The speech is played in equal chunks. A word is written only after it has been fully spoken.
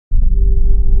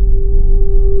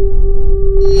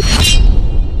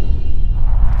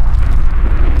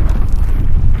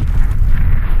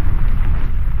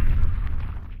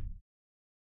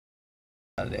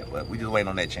of that, but we just waiting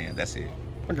on that chance. That's it.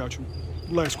 I got you.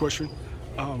 Last question.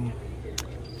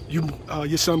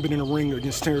 Your son been in the ring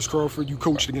against Terence Crawford. You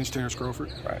coached against Terence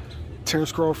Crawford. Right.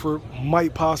 Terence Crawford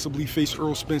might possibly face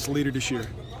Errol Spence later this year.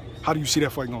 How do you see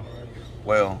that fight going?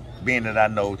 Well, being that I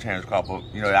know Terence Crawford,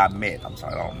 you know, I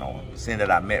don't know him. Seeing that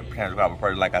I met Terence Crawford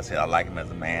personally, like I said, I like him as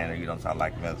a man, you know, so I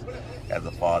like him as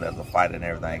a father, as a fighter, and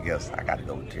everything else. I got to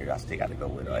go with Terry. I still got to go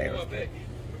with Errol Spence.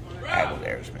 I got to go with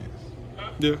Errol Spence.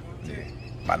 Yeah.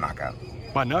 By knockout.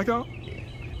 By knockout? Yeah.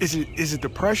 Is it the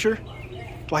pressure?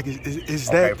 Like, is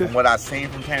okay, that the... From what I've seen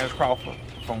from Terence Crawford,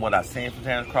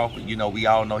 you know, we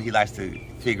all know he likes to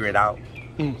figure it out.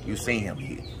 You seen him.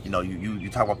 You know, you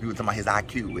talk about people talking about his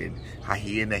IQ and how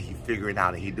he in there, he figuring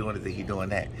out and he doing this and he doing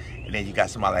that. And then you got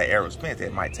somebody like Errol Spence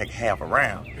that might take half a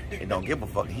round and don't give a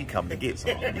fuck and he coming to get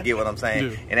some. You get what I'm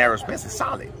saying? Yeah. And Errol Spence is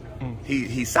solid.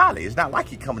 He's solid. It's not like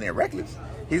he coming in reckless.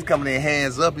 He's coming in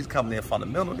hands up. He's coming in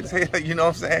fundamental. You know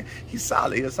what I'm saying? He's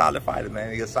solid. He's a solid fighter,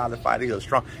 man. He's a solid fighter. He's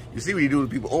strong. You see what he do to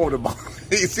people over the bones.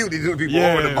 You see what he do to people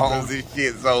over the bones and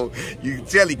shit. So you can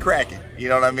tell he cracking. You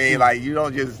know what I mean? Like, you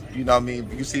don't just, you know what I mean?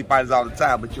 You see fighters all the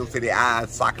time, but you'll see their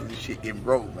eyes, sockets and shit getting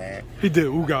broke, man. He did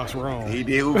Ugas wrong. He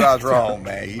did Ugas wrong,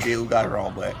 man. He did Ugas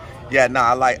wrong. But yeah, no,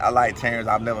 I like Terence.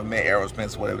 I've never met Errol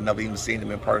Spence, whatever. Never even seen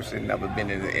him in person. Never been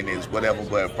in his whatever.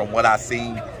 But from what I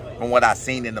seen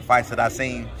in the fights that I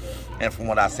seen, and from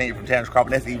what I seen from Terence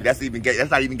Crawford, that's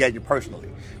not even gauging personally.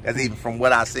 That's even from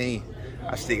what I seen.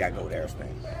 I still got to go with Errol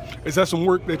Spence. Is that some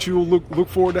work that you'll look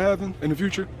forward to having in the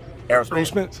future? Errol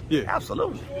Spence? Yeah,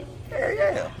 absolutely.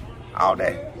 Yeah, all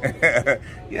day.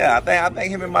 Yeah, I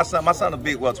think him and my son a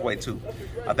big welterweight too.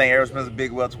 I think Errol Spence is a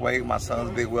big welterweight. My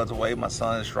son's a big welterweight. My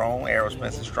son is strong. Errol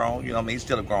Spence is strong. You know what I mean? He's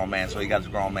still a grown man, so he got his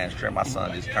grown man strength. My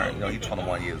son just turned, you know, he's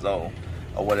 21 years old.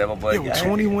 Or whatever, but yo,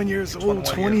 21 years old,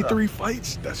 23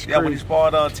 fights. That's crazy. Yeah, when he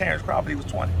sparred Terence Crawford, he was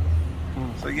 20.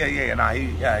 So he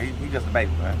just a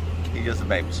baby, man. He just a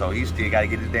baby, so he still got to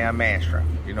get his damn man strength.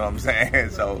 You know what I'm saying?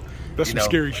 So that's some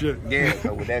scary shit. Yeah.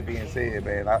 So with that being said,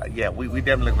 man, we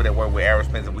definitely look for that work with Errol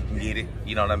Spence if we can get it.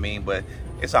 You know what I mean? But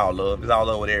it's all love. It's all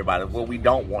love with everybody. What we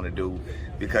don't want to do,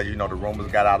 because you know the rumors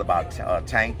got out about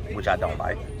Tank, which I don't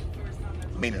like.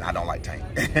 Meaning I don't like Tank.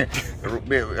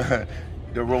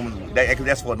 The rumors,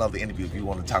 that's for another interview if you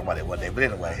want to talk about it one day. But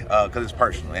anyway, because it's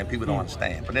personal and people don't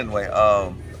understand. But anyway,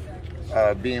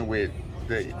 being with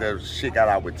the shit got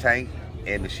out with Tank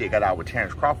and the shit got out with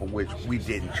Terence Crawford, which we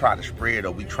didn't try to spread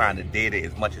or we trying to dead it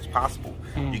as much as possible.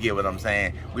 You get what I'm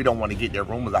saying? We don't want to get their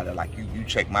rumors out there. Like you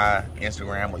check my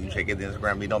Instagram or you check his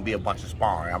Instagram, it don't be a bunch of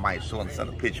sparring. I might show and send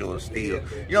a picture or steal. You know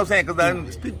what I'm saying?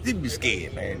 Because people be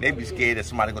scared, man. They be scared that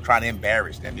somebody gonna try to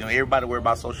embarrass them. You know, everybody worry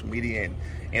about social media and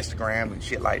Instagram and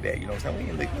shit like that. You know what I'm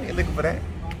saying? We ain't looking for that.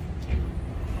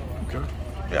 Okay.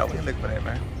 Yeah, we ain't looking for that,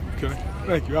 man. Okay.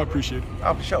 Thank you. I appreciate it.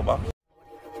 Oh, for sure, boss.